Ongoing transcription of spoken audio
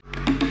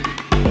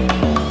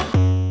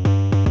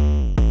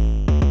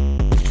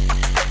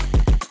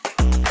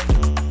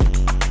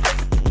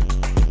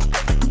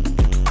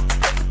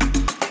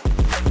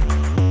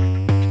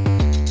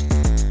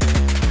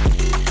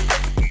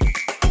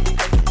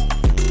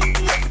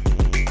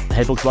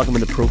Hey folks, welcome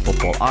into Pro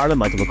Football Ireland.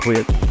 Michael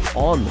McQuaid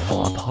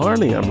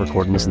apparently I'm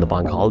recording this in the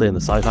bank holiday in the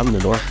south. I'm in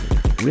the north.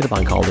 We had a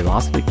bank holiday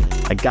last week.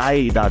 A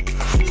guy that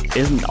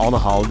isn't on a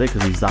holiday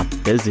because he's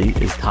that busy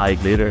is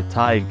Tadhg Leader.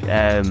 Tadhg,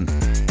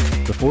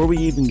 before we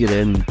even get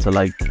into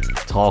like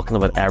talking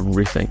about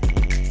everything,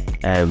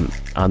 and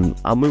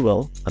we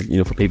will,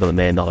 and, for people that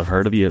may not have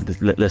heard of you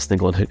listening,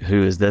 going,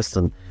 who is this?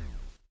 And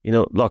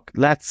look,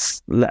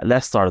 let's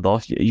start it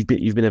off. You've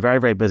been a very,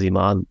 very busy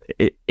man.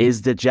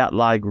 Is the jet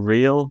lag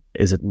real?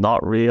 Is it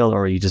not real?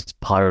 Or are you just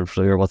powering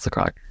through? Or what's the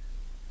crack?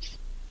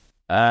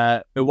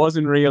 It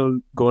wasn't real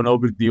going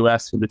over to the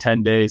US for the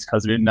 10 days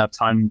because we didn't have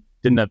time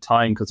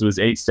because it was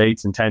 8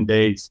 states in 10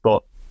 days.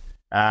 But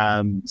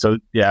so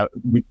yeah,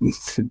 we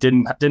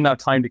didn't have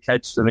time to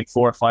catch like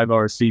 4 or 5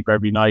 hours sleep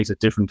every night at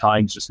different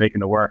times, just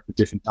making it work with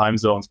different time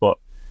zones. But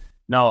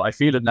no, I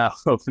feel it now.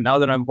 Now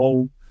that I'm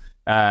home,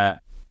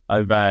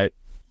 I've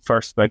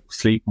first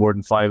sleep more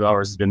than 5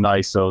 hours has been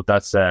nice. So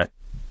that's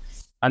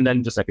and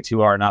then just like a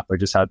 2-hour nap I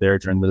just had there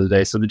during the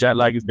day. So the jet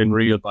lag has been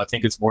real, but I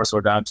think it's more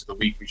so down to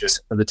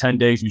the 10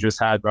 days we just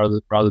had rather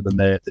than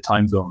the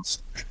time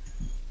zones.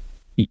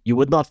 You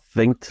would not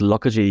think to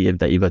look at you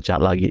that you've got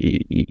jet lag.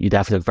 You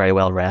definitely look very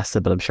well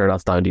rested, but I'm sure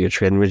that's down to your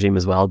training regime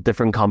as well.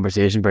 Different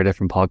conversation, very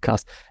different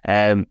podcast.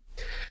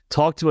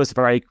 Talk to us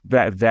very,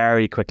 very,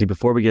 very quickly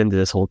before we get into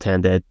this whole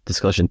 10-day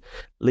discussion.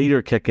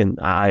 Leader kicking,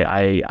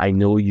 I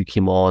know you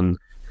came on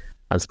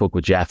and spoke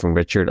with Jeff and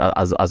Richard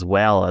as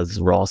well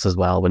as Ross as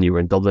well when you were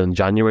in Dublin in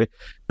January.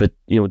 But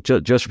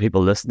just for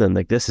people listening,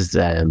 like this is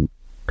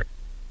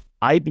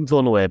I've been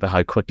blown away by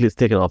how quickly it's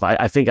taken off.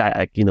 I think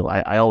I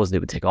always knew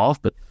it would take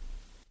off, but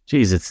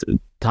geez,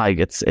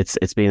 Tadhg,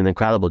 it's been an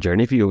incredible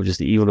journey for you,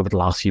 just even over the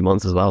last few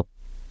months as well.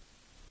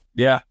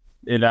 Yeah,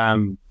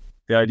 the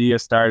idea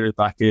started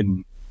back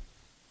in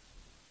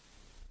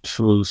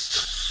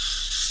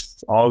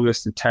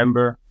August,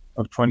 September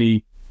of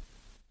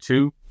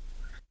 22.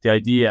 The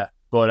idea,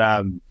 but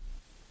and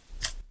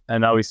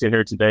now we sit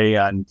here today,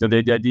 and the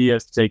idea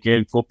is to take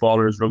in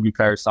footballers, rugby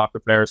players, soccer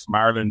players from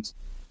Ireland,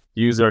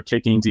 use our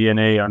kicking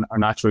DNA, our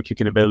natural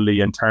kicking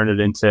ability, and turn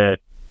it into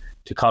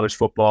college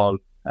football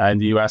in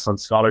the US on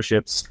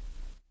scholarships.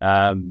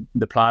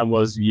 The plan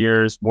was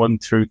years 1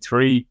 through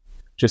 3,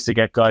 just to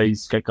get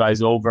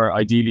guys over,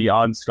 ideally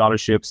on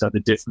scholarships at the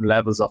different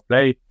levels of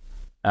play,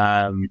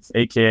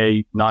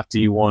 aka not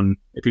D1.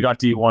 If you got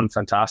D1,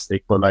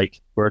 fantastic, but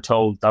like we're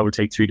told that would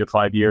take 3 to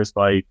 5 years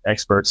by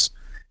experts,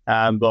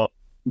 but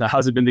that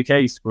hasn't been the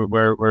case.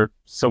 We're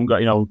some guy,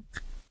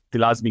 the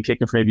lads have been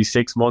kicking for maybe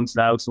 6 months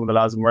now. Some of the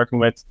lads I'm working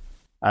we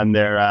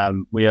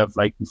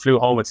flew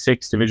home with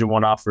 6 Division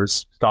 1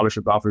 offers,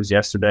 scholarship offers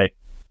yesterday,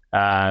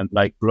 and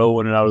like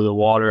blowing it out of the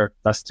water.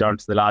 That's down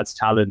to the lads'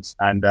 talent,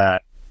 and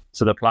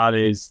so the plan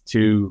is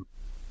to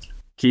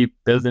keep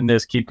building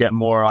this, keep getting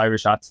more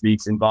Irish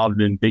athletes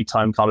involved in big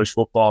time college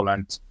football,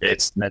 and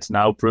it's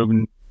now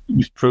proven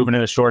in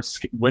a short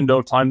window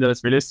of time that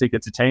it's realistic,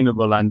 it's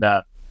attainable, and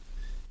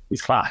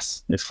it's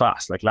class.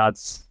 Like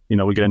lads,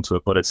 we get into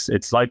it, but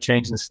it's life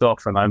changing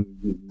stuff, and I'm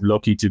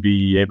lucky to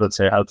be able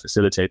to help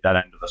facilitate that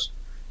end of it.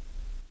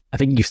 I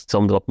think you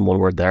summed it up in one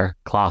word there: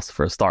 class,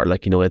 for a start.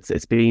 Like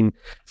it's been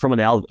from an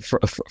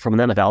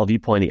NFL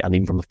viewpoint, and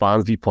even from a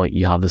fan's viewpoint,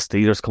 you have the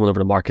Steelers coming over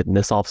the market in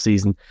this off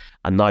season,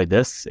 and now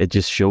this. It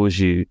just shows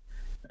you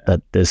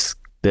that this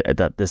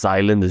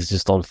island is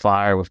just on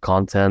fire with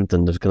content,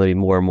 and there's going to be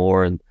more and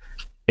more, and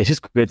it's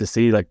just great to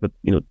see. Like, but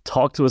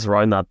talk to us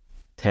around that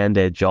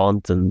 10-day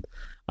jaunt and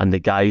the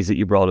guys that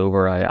you brought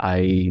over.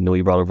 I know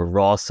you brought over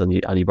Ross, and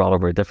you brought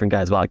over a different guy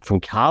as well, like from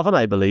Cavan,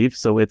 I believe.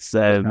 So it's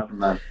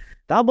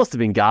that must have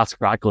been gas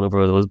crack going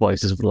over those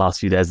boys just for the last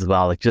few days as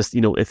well. Like, just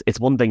it's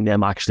one thing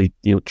them actually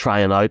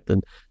trying out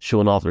and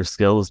showing off their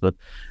skills, but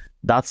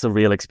that's a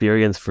real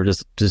experience for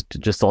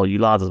just all you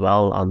lads as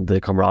well, and the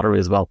camaraderie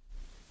as well.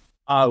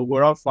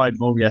 We're all flying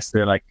home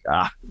yesterday. Like,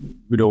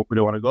 we don't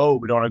want to go.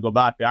 We don't want to go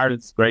back.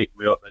 Ireland's great,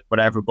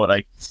 whatever. But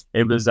like,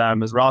 it was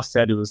as Ross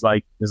said, it was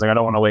like I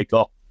don't want to wake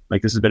up.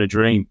 Like, this has been a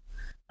dream.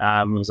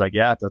 It was like,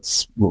 yeah,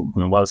 that's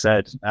well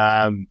said.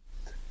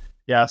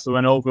 Yeah, so I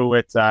went over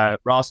with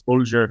Ross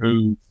Bulger,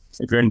 who,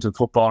 if you're into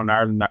football in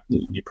Ireland,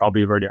 you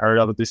probably have already heard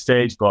of at this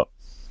stage, but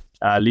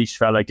Laois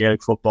fella,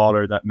 Gaelic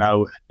footballer that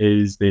now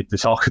is the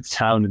talk of the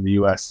town in the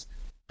US,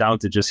 down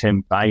to just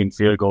him banging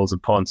field goals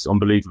and punts.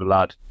 Unbelievable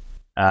lad.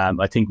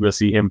 I think we'll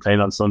see him playing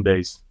on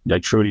Sundays. I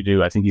truly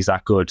do. I think he's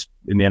that good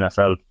in the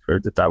NFL,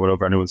 that went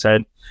over anyone's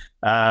head.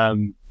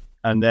 And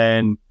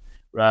then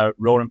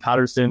Ronan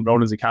Patterson.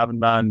 Ronan's a Cavan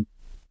man.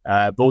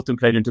 Both of them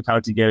played into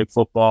county Gaelic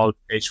football,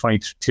 age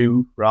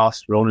 22,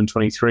 Ross, Ronan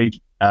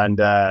 23, and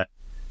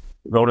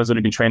Ronan's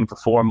only been training for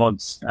 4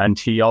 months, and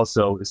he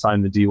also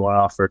signed the D1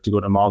 offer to go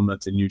to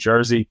Monmouth in New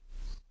Jersey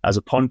as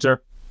a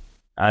punter.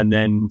 And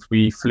then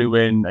we flew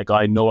in a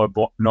guy, Noah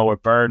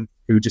Byrne,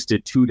 who just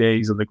did 2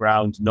 days on the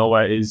ground.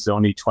 Noah is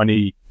only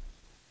 20.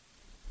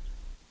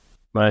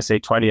 When I say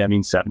 20, I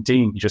mean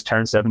 17. He just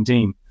turned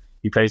 17.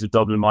 He plays with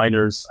Dublin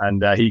Miners,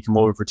 and he came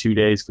over for 2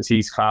 days because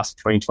he's class of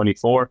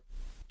 2024.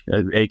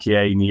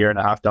 aka in a year and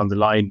a half down the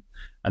line.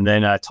 And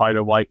then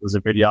Tyler White was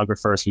a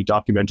videographer, so he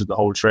documented the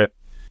whole trip.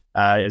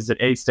 Is it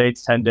 8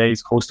 states, 10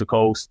 days, coast to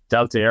coast?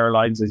 Delta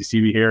Airlines, as you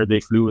see here, they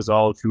flew us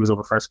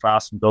over first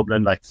class from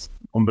Dublin, like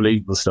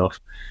unbelievable stuff.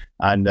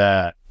 And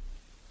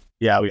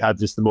we had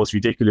just the most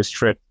ridiculous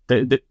trip.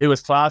 It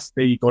was class.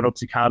 They going up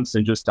to camps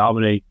and just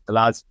dominate. The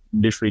lads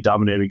literally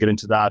dominate. We get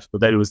into that,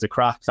 but then it was the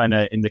crack kind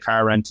of in the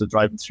car rental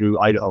driving through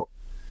Idaho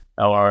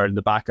or in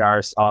the back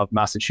arse of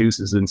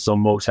Massachusetts in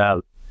some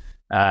motel.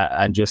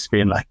 And just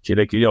being like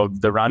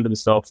the random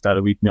stuff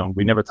that we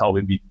never thought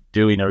we'd be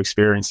doing or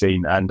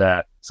experiencing. And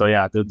the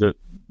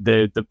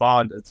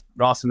bond,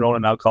 Ross and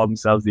Ronan now call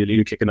themselves the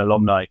Leader Kicking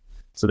alumni,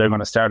 so they're going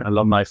to start an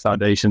alumni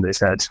foundation, they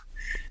said.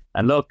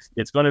 And look,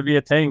 it's going to be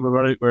a thing.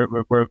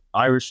 We're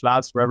Irish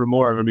lads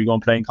forevermore. We're going to be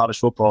going playing college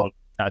football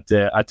at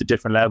the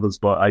different levels,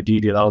 but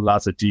ideally a lot of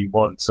lads at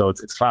D1, so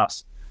it's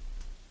class.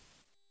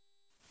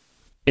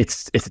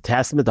 It's a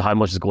testament to how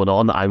much is going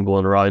on that I'm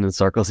going around in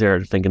circles here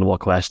thinking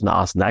what question to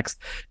ask next.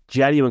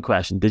 Genuine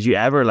question. Did you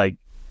ever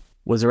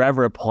was there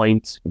ever a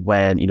point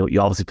when, you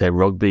obviously play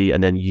rugby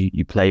and then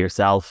you play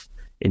yourself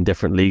in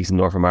different leagues in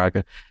North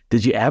America?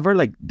 Did you ever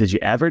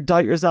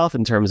doubt yourself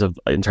in terms of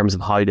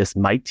how this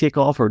might take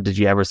off, or did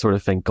you ever sort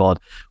of think, God,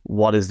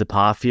 what is the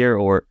path here?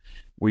 Or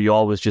were you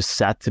always just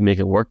set to make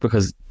it work?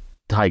 Because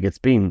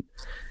Tadhg,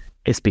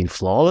 it's been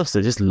flawless.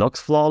 It just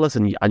looks flawless,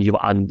 and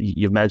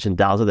you've mentioned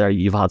Delta there.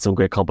 You've had some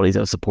great companies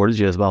that have supported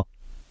you as well.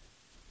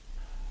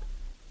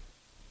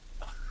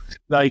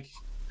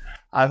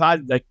 I've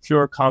had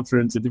pure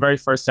confidence. At the very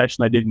first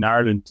session I did in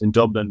Ireland, in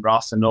Dublin,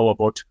 Ross and Noah,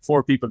 about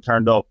 4 people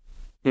turned up.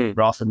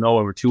 Ross and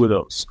Noah were 2 of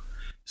those.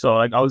 So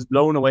I was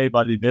blown away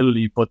by the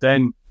ability. But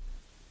then,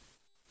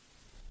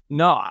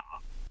 no,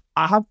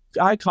 I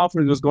had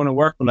confidence it was going to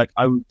work. But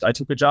I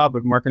took a job.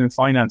 I've been working in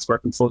finance,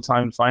 working full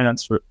time in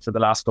finance for the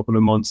last couple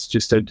of months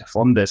just to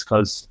fund this,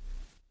 because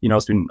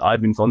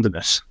I've been funding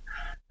it,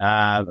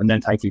 and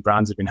then thankfully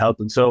brands have been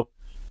helping. So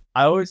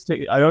I always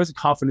had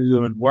confidence it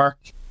would work,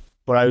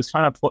 but I was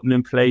kind of putting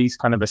in place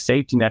kind of a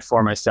safety net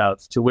for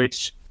myself. To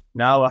which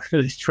now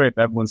after this trip,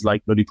 everyone's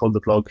like, "Bloody pull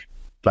the plug,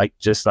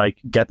 just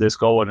get this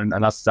going," and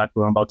that's exactly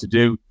what I'm about to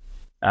do.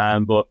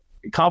 But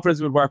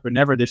confidence would work, but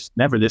never this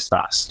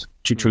fast.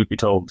 Truth be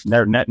told,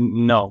 not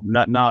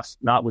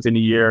within a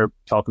year.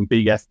 Talking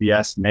big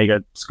FBS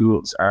mega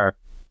schools are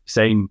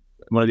saying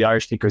one of the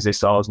Irish kickers they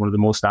saw was one of the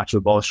most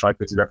natural ball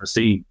strikers they've ever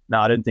seen.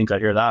 Now I didn't think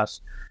I'd hear that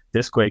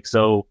this quick,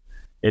 so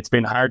it's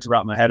been hard to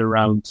wrap my head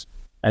around.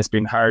 It's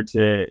been hard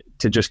to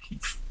just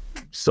keep.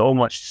 So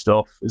much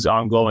stuff is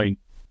ongoing.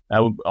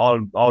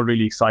 All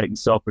really exciting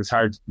stuff, but it's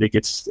hard.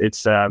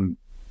 It's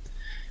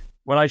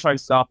when I try to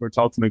stop or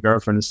talk to my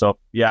girlfriend and stuff,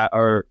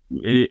 I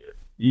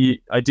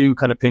do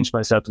kind of pinch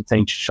myself and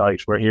think,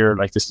 shite, we're here,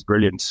 this is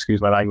brilliant,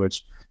 excuse my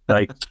language.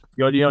 To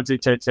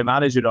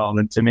manage it all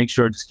and to make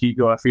sure to keep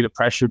going, I feel the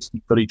pressure to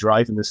keep really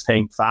driving this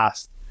thing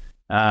fast.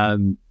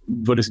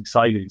 But it's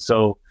exciting.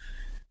 So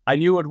I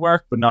knew it would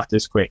work, but not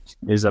this quick,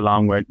 is a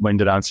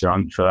long-winded answer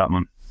for that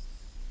one.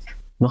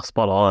 Not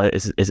spot on.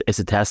 It's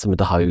a testament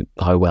to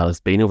how well it's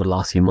been over the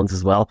last few months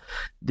as well.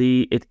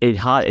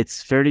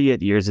 It's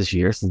 38 years this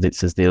year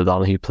since Neil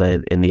O'Donoghue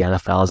played in the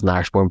NFL as an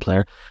Irish-born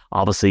player.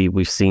 Obviously,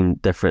 we've seen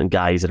different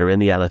guys that are in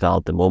the NFL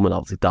at the moment.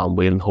 Obviously, Dan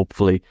Whelan.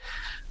 Hopefully,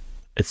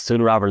 it's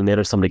sooner rather than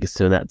later somebody gets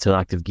to an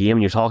active game.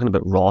 And you're talking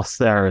about Ross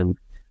there and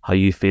how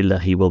you feel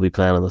that he will be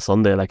playing on the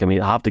Sunday. I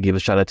have to give a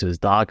shout out to his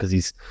dad, because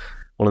he's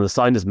one of the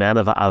soundest men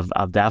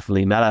I've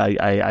definitely met.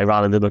 I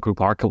ran into Limerick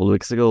Park a couple of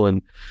weeks ago,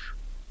 and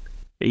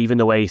even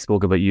the way he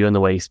spoke about you and the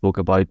way he spoke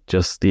about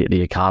just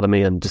the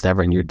academy and just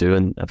everything you're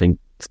doing, I think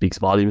speaks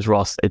volumes,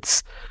 Ross.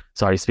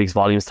 Speaks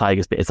volumes,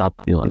 Tadhg. It's that,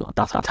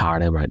 that's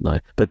hard right now.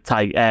 But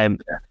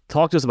Tadhg,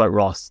 talk to us about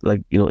Ross,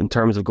 in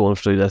terms of going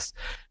through this.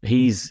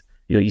 He's,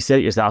 you said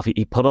it yourself,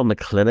 he put on the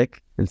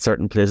clinic in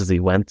certain places he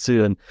went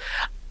to, and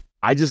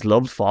I just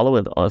loved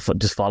following it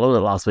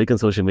last week on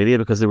social media,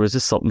 because there was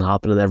just something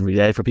happening every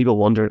day. For people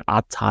wondering,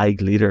 at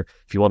Tadhg Leader,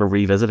 if you want to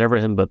revisit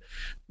everything. But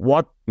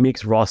what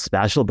makes Ross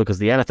special? Because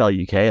the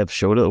NFL UK have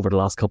showed it over the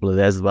last couple of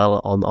days as well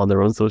on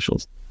their own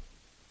socials.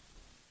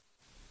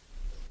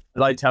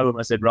 I tell him,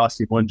 I said, Ross,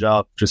 you've one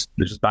job, just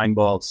bang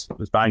balls,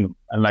 just bang them.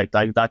 And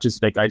that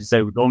just I just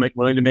say, we're going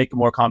to make it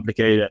more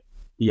complicated.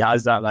 He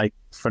has that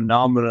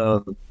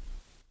phenomenal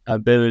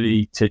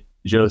ability to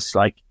just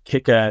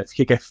kick a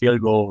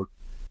field goal.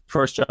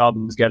 First job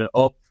is get it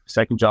up,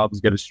 second job is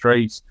get it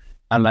straight,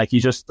 and he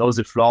just does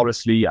it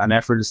flawlessly and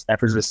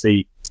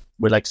effortlessly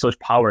with such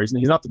power. He's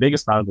not the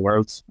biggest man in the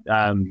world.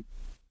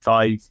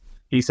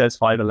 He says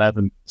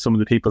 5'11". Some of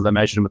the people that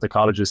measured him at the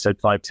colleges said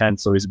 5'10",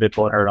 so he's a bit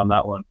butthurt on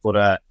that one.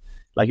 But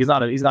he's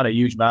not a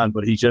huge man,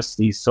 but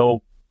he's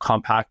so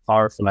compact,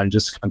 powerful, and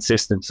just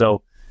consistent.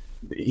 So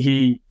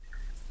I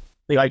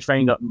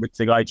trained up with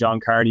the guy John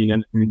Carney,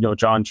 and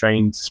John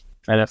trains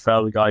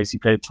NFL guys. He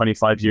played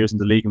 25 years in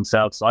the league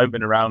himself, so I've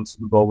been around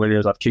Super Bowl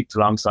winners. I've kicked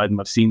alongside him.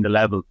 I've seen the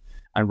level,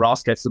 and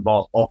Ross gets the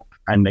ball up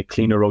and a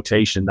cleaner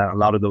rotation than a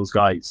lot of those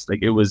guys.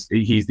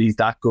 He's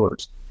that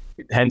good.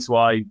 Hence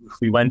why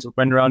we went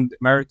around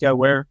America,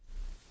 where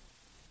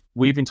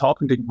we've been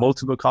talking to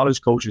multiple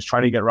college coaches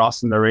trying to get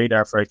Ross on their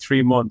radar for like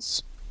 3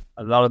 months.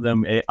 A lot of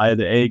them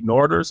either A,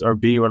 ignored us, or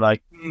B, were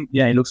like,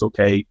 yeah, he looks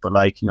okay, but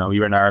like,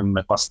 you're in Ireland,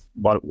 like,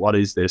 what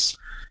is this?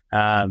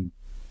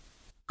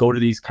 Go to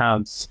these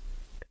camps,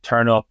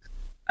 turn up,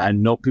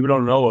 and no, people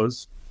don't know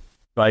us.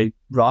 By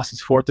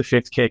Ross's 4th or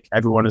 5th kick,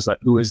 everyone is like,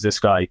 who is this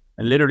guy?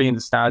 And literally in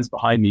the stands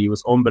behind me, he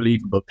was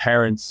unbelievable.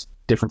 Parents,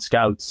 different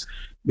scouts.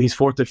 His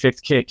 4th or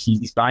 5th kick,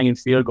 he's banging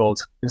field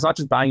goals. It's not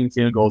just banging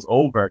field goals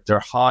over.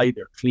 They're high,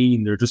 they're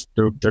clean, they're just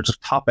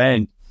top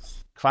end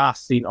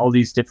class. Seeing all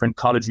these different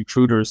college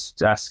recruiters,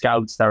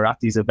 scouts that are at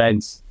these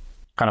events,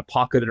 kind of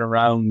pocketed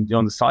around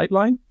on the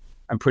sideline,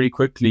 and pretty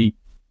quickly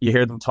you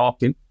hear them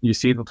talking, you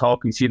see them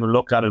talking, you see them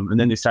look at him, and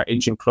then they start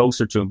inching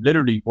closer to him.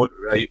 Literally,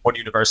 one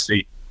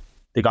university,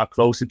 they got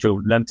closer to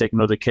him, let him take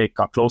another kick,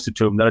 got closer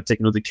to him, let him take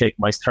another kick.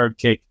 My 3rd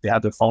kick, they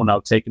had their phone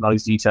out, taking all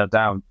these details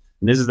down.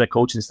 And this is the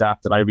coaching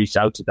staff that I reached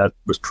out to that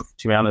was,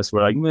 to be honest,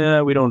 we're like,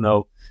 we don't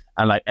know.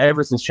 And like,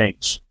 everything's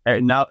changed.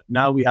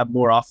 Now we have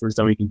more offers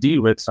than we can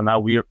deal with. So now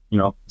we're,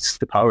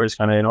 the power is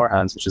kind of in our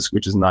hands,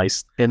 which is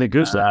nice. In a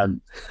good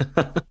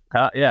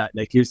yeah,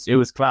 like it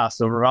was class.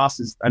 So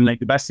Ross is, and like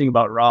the best thing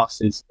about Ross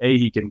is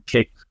he can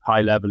kick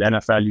high level.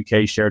 NFL,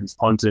 UK shared his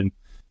punting.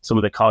 Some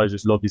of the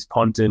colleges love his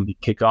punting. He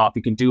kick off.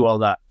 He can do all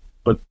that.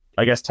 But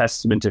I guess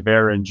testament to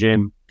Vera and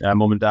Jim,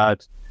 mum and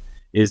dad,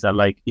 is that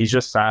like he's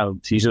just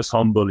sound. He's just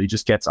humble. He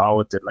just gets on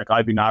with it. Like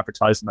I've been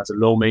advertising as a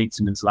low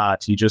maintenance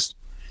lad. He just,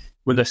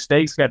 when the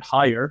stakes get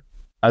higher,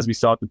 as we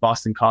saw at the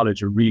Boston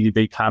College, a really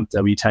big camp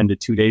that we attended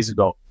 2 days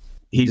ago,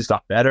 he just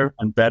got better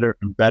and better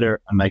and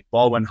better. And like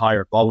ball went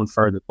higher, ball went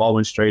further, ball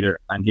went straighter,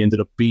 and he ended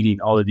up beating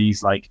all of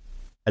these like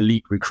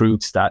elite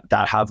recruits that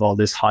have all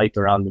this hype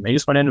around him. He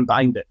just went in and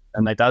banged it,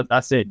 and like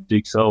that's it,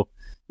 Duke. So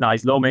now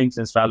he's low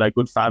maintenance fella,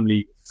 good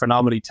family,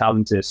 phenomenally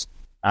talented,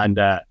 and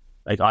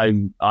like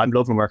I'm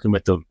loving working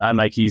with them. And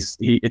like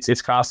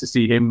it's class to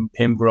see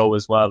him grow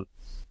as well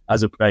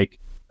as a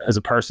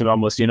person.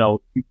 Almost, you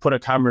put a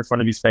camera in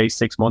front of his face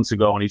 6 months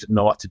ago and he didn't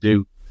know what to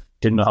do,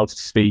 didn't know how to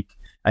speak,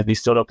 and he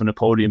stood up on a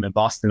podium in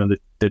Boston on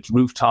the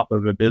rooftop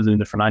of a building in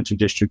the financial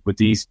district with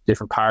these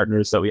different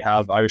partners that we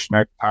have, Irish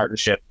American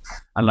Partnership,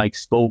 and like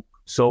spoke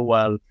so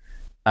well.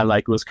 And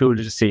like it was cool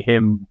to just see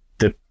him,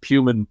 the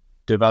human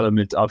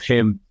development of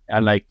him,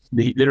 and like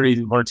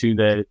literally one or two of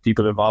the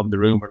people involved in the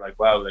room were like,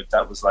 wow, like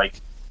that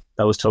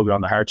was tugging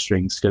on the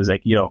heartstrings, because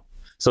like,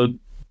 so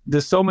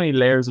there's so many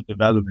layers of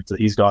development that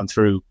he's gone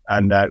through,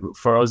 and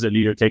for us at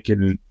Leader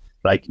Kicking,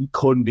 like he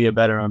couldn't be a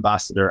better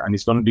ambassador, and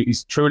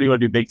he's truly going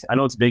to do big. I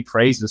know it's big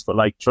phrases, but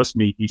like trust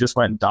me, he just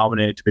went and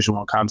dominated Division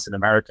 1 camps in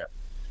America.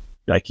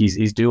 Like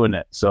he's doing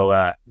it. So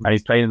and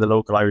he's playing in the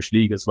local Irish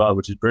league as well,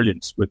 which is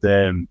brilliant with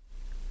the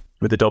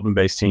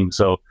Dublin-based team.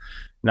 So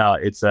now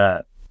it's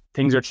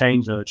things are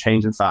changing, they're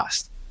changing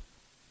fast.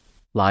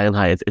 Lion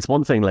high. It's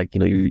one thing, like,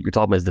 you're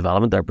talking about his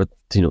development there, but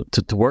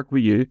to work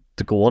with you,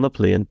 to go on a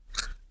plane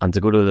and to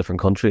go to a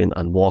different country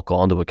and walk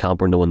onto a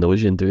camp where no one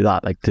knows you and do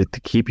that, like to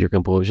keep your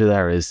composure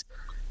there it's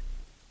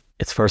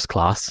first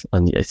class,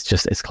 and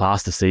it's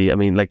class to see. I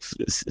mean, like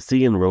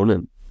seeing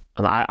Ronan,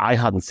 and I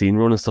hadn't seen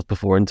Ronan stuff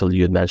before until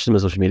you had mentioned him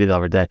on social media the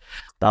other day.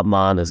 That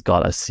man has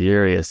got a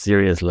serious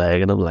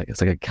leg in him. Like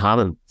it's like a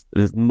cannon.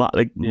 It's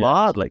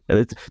mad, like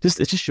it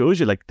just shows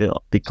you like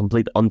the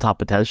complete untapped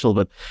potential.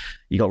 But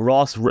you got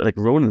Ross, like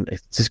Ronan.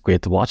 It's just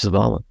great to watch as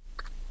well, man.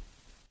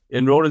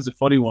 And Ronan's a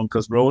funny one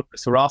because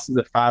Ross is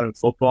a fan of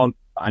football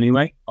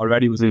anyway.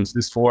 Already was into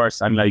this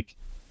force, and like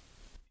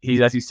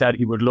as he said,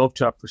 he would love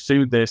to have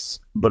pursued this,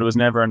 but it was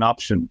never an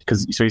option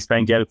because he's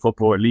playing Gaelic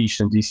football at Laois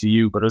and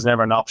DCU, but it was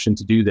never an option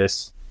to do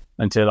this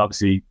until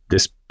obviously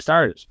this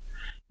started.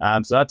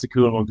 So that's a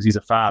cool one because he's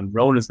a fan.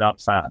 Ronan's not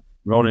a fan.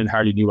 Ronan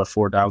hardly knew what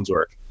 4 downs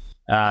were,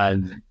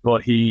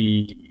 but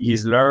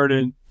he's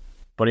learning.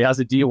 But he has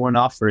a D1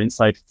 offer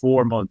inside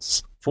 4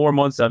 months. 4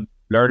 months of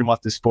learning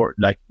what the sport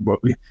like.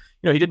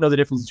 He didn't know the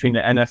difference between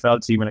an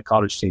NFL team and a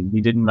college team.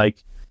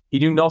 He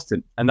knew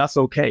nothing, and that's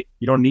okay.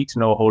 You don't need to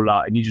know a whole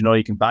lot. You need to know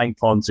you can bang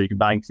punts or you can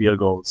bang field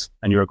goals,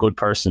 and you're a good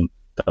person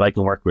that I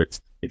can work with.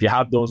 If you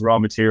have those raw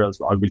materials,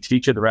 I will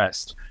teach you the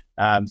rest.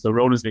 So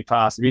Ronan's big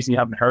class. The reason you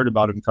haven't heard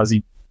about him because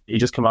he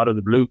just came out of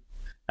the blue.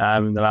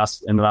 In the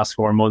last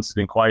 4 months, he's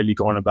been quietly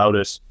going about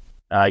it,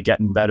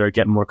 getting better,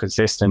 getting more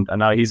consistent, and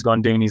now he's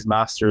gone doing his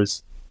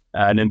masters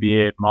in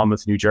MBA at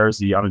Monmouth, New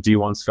Jersey, on a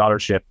D1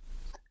 scholarship.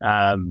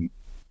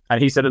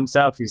 And he said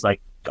himself, he's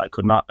like,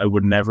 I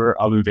would never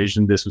have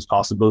envisioned this was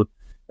possible.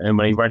 And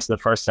when he went to the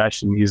first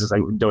session, he's just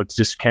like,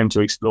 just came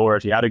to explore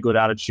it. He had a good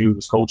attitude,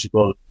 was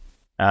coachable.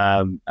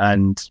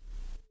 And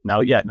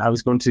now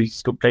he's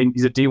playing.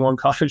 He's a D1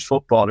 college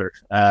footballer.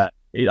 I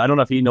don't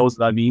know if he knows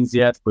what that means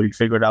yet, but he'll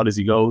figure it out as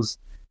he goes.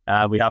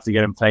 We have to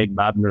get him playing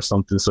Madden or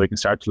something so he can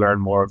start to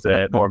learn more of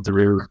the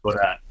rules. But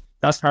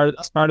that's part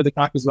of the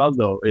crack as well,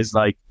 though, is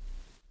like,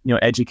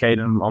 educate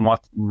him on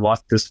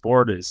what the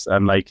sport is.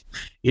 And like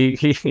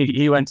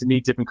he went to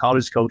meet different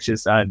college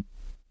coaches and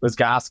was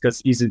gassed because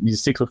he's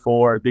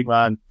 6'4", a big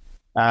man,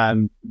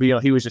 and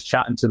he was just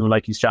chatting to them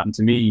like he's chatting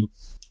to me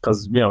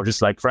because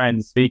just like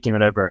friends speaking,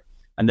 whatever.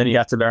 and then you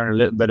have to learn a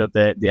little bit of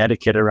the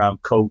etiquette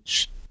around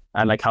coach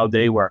and like how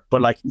they work.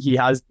 But like he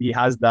has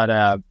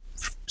that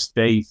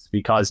space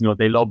because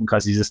they love him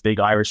because he's this big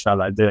Irish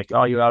fella. They're like,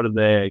 oh, you're out of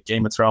the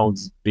Game of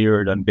Thrones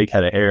beard and big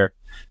head of hair.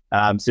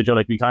 So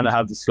like we kind of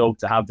have the scope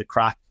to have the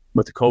crack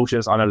with the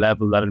coaches on a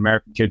level that an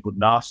American kid would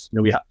not.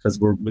 We have, because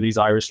we're with these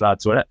Irish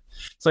lads with it.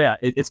 So yeah,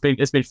 it's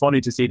been funny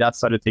to see that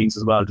side of things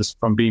as well. Just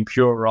from being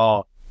pure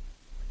raw,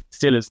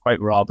 still is quite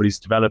raw, but he's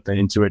developing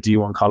into a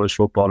D1 college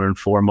footballer in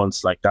 4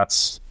 months. Like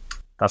that's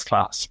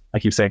class. I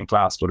keep saying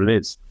class, but it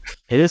is.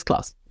 It is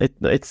class.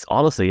 It's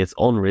honestly, it's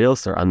unreal,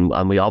 sir.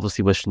 And we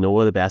obviously wish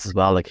Noah the best as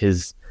well. Like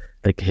his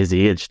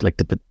age, like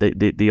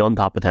the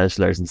untapped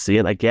potential there is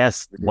insane. I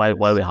guess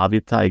while we have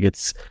you,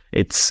 Tadhg,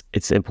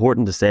 it's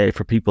important to say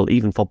for people,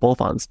 even football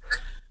fans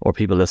or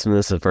people listening to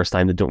this for the first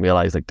time, that don't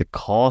realize like the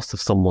cost of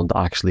someone to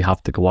actually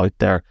have to go out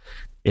there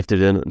if they're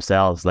doing it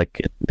themselves.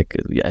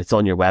 It's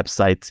on your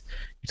website.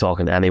 You're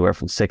talking anywhere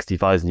from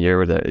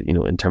 €60,000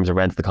 to, in terms of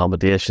rent of the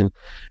accommodation,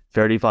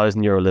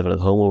 €30,000 living at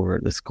home over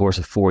this course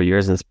of 4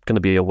 years, and it's going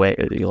to be a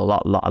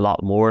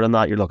lot more than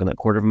that. You're looking at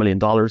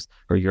 $250,000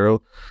 or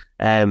euro.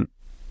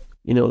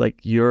 Like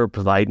you're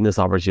providing this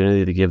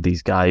opportunity to give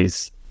these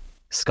guys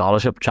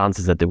scholarship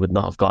chances that they would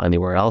not have got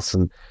anywhere else.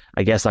 And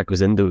I guess that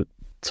goes into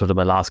sort of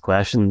my last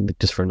question,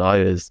 just for now,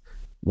 is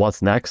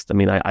what's next? I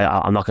mean,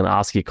 I'm not going to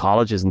ask you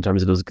colleges in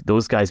terms of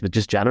those guys, but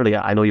just generally,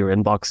 I know your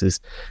inbox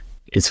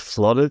is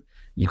flooded.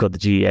 You've got the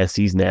GES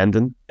season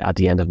ending at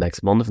the end of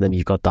next month, and then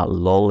you've got that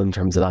lull in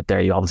terms of that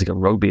there. You obviously got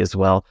rugby as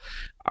well.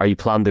 Are you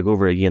planning to go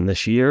over again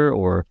this year,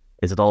 or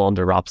is it all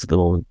under wraps at the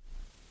moment?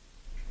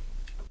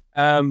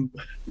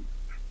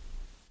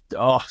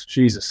 Oh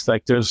Jesus!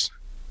 Like there's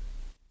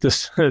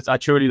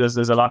actually there's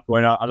a lot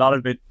going on. A lot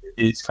of it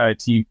is kind of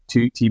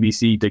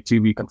TBC, like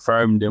to be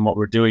confirmed in what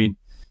we're doing.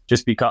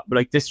 Just because, but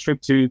like the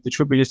trip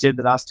we just did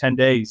the last 10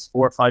 days,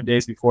 4 or 5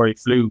 days before he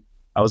flew,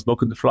 I was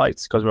booking the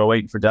flights because we were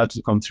waiting for Dad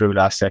to come through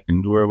last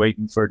second. We were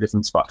waiting for a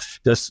different spot.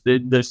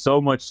 There's so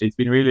much. It's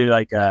been really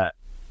like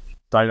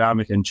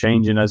dynamic and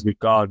changing as we've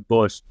gone.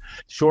 But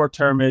short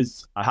term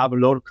is I have a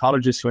load of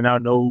colleges who now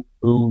know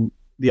who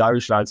the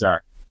Irish lads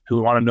are,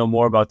 who want to know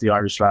more about the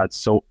Irish lads.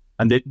 So,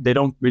 and they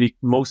don't really,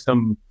 most of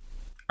them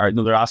are,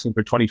 they're asking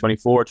for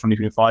 2024,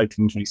 2025,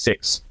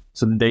 2026.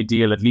 So they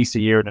deal at least a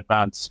year in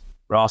advance.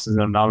 Ross is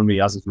an anomaly,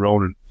 as is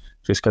Ronan,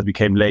 just because we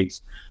came late.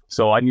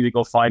 So I need to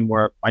go find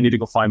more. I need to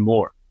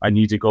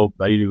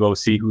go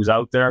see who's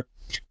out there,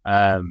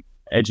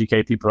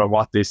 educate people on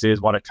what this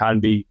is, what it can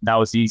be.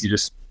 Now it's easy,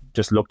 just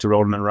look to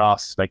Ronan and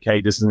Ross, like,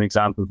 hey, this is an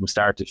example from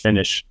start to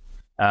finish.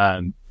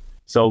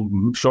 So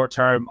short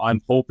term,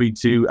 I'm hoping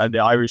to, and the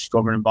Irish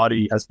governing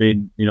body has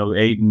been,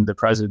 Aidan, the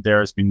president there,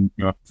 has been,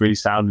 really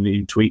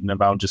soundly tweeting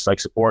about just like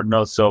supporting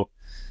us. So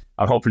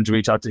I'm hoping to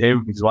reach out to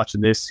him if he's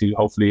watching this.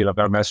 Hopefully he'll have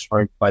got a message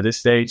for him by this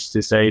stage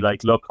to say,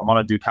 like, look, I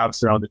want to do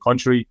camps around the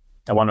country.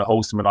 I want to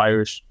host them at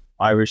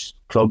Irish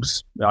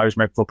clubs, the Irish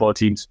American football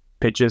teams'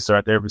 pitches or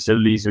at their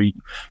facilities, so you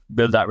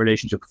build that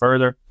relationship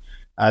further.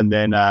 And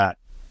then I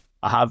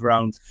have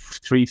around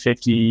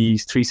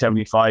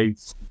 375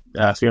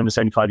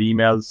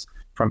 emails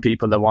from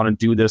people that want to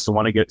do this and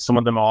want to get. Some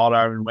of them are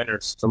all-Ireland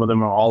winners, some of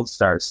them are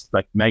all-stars,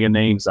 like mega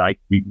names.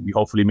 We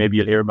hopefully maybe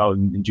you'll hear about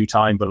in due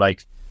time, but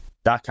like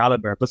that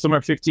caliber. But some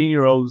are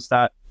 15-year-olds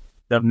that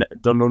don't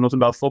know nothing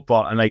about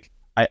football, and like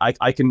we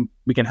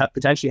can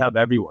potentially have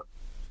everyone.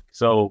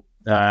 So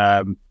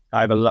I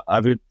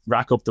would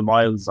rack up the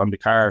miles on the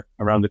car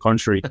around the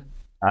country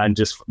and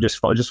just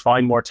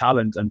find more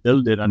talent and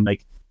build it, and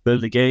like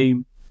build a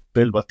game,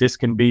 build what this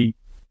can be,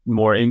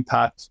 more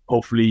impact.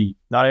 Hopefully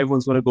not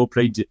everyone's going to go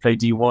play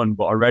D1,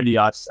 but already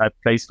I've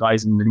placed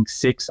guys in, I think,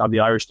 6 of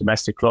the Irish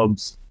domestic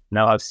clubs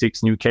now have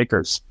 6 new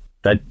kickers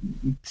that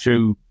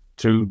through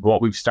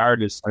what we've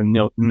started, and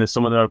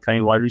some of them are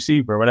playing wide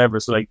receiver or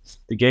whatever. So like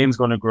the game's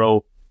going to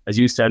grow, as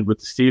you said, with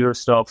the Steelers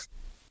stuff.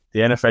 The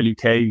NFL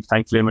UK,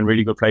 thankfully, I'm in a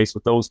really good place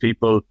with those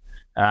people.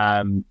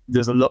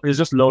 There's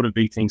just a load of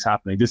big things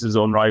happening. This is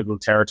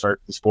unrivaled territory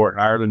for the sport in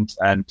Ireland,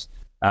 and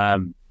I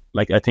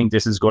think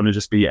this is going to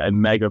just be a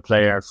mega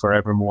player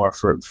forevermore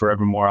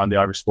on the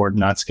Irish sporting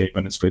landscape,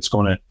 and it's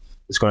going to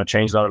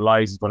change a lot of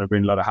lives. It's going to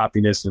bring a lot of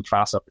happiness and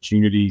class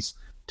opportunities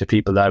to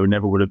people that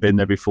never would have been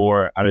there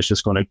before, and it's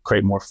just going to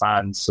create more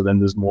fans. So then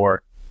there's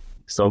more,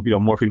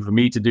 more people for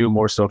me to do,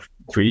 more stuff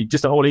for you.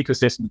 Just the whole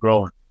ecosystem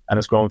growing, and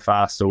it's growing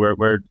fast. So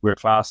we're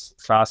class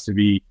to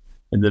be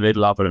in the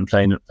middle of it and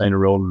playing a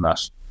role in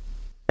that.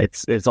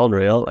 It's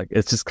unreal. Like,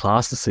 it's just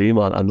class to see,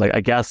 man. And like,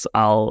 I guess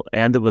I'll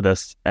end it with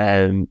this.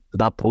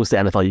 That post the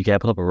NFL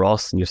UK put up with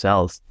Ross and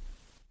yourselves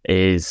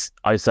is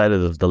outside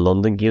of the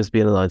London games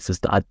being announced. Is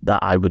that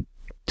I would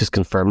just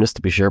confirm this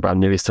to be sure, but I'm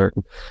nearly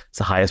certain it's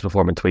the highest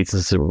performing tweets in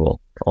the Super Bowl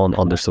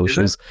on their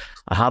socials.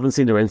 I haven't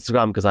seen their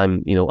Instagram because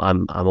I'm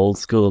old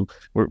school.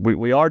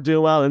 We are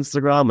doing well on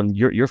Instagram, and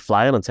you're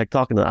flying on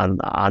TikTok and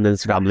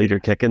Instagram leader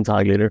kicking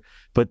Tadhg Leader.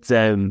 But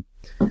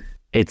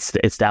it's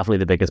definitely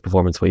the biggest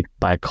performance week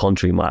by a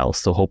country mile.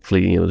 So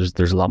hopefully,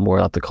 there's a lot more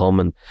of that to come,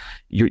 and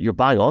you're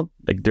bang on.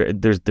 Like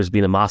there's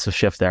been a massive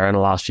shift there in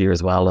the last year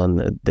as well,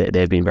 and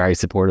they've been very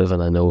supportive,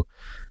 and I know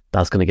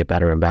that's going to get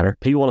better and better.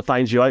 People want to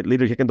find you out,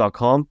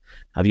 leaderkicking.com.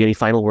 Have you any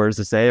final words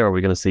to say, or are we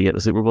going to see you at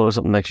the Super Bowl or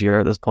something next year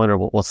at this point, or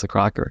what's the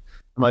cracker?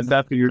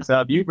 Myself and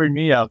yourself, you bring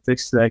me out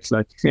next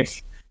like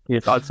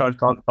if I'll try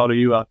to follow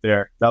you out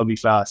there, that'll be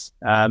class.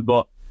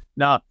 But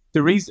now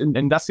the reason,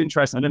 and that's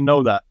interesting, I didn't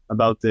know that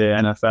about the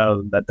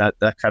NFL,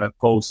 that kind of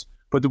post.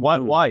 But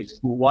why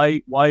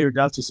are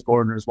Delta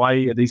supporters? Why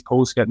are these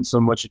posts getting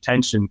so much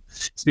attention?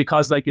 It's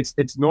because like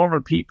it's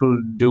normal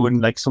people doing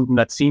like something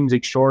that seems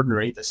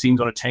extraordinary, that seems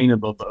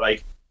unattainable, but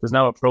like there's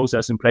now a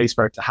process in place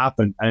for it to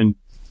happen. And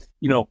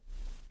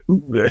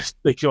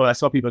like I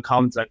saw people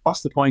comment like,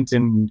 what's the point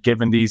in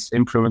giving these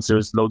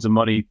influencers loads of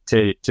money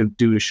to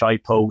do a shy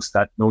post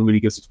that no one really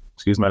gives,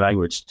 excuse my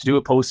language, to do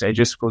a post that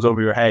just goes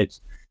over your head.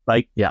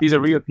 Like, these are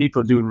real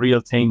people doing real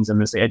things, and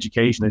this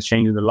education is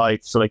changing their life.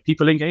 So like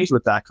people engage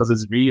with that because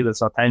it's real,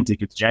 it's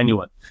authentic, it's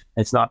genuine.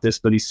 It's not this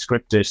bloody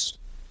scripted,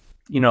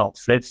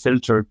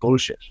 filtered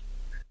bullshit.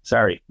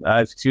 Sorry,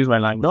 excuse my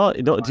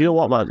language. No, do you know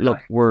what, man? Look,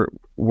 we're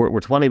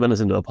 20 minutes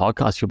into a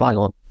podcast. You're bang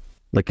on.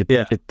 Like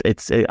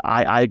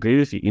I agree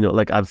with you.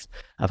 Like I've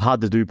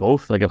had to do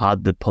both. Like I've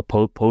had to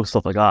post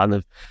stuff like that, and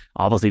I've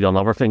obviously done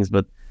other things.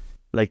 But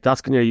like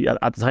that's going to,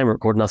 at the time of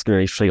recording, that's going to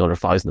reach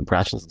 300,000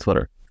 impressions on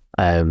Twitter.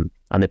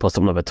 And they put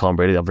something about Tom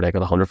Brady the other day,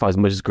 got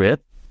 100,000, which is great.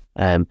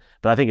 But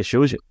I think it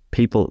shows you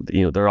people.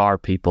 There are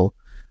people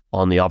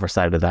on the other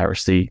side of the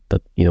Irish Sea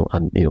that the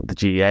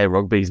GAA,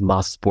 rugby's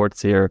massive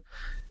sports here.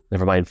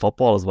 Never mind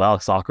football as well,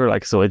 soccer.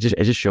 Like so, it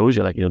just shows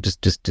you, like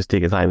just take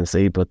your time and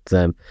see. But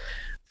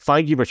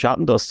thank you for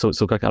chatting to us so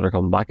quick after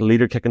coming back.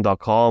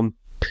 Leaderkicking.com,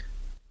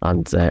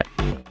 and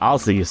I'll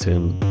see you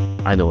soon.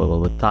 I know I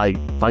will. But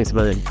Tadhg, thanks a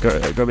million.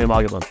 Go be a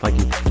man. Thank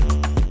you.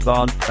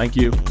 Don, thank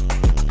you.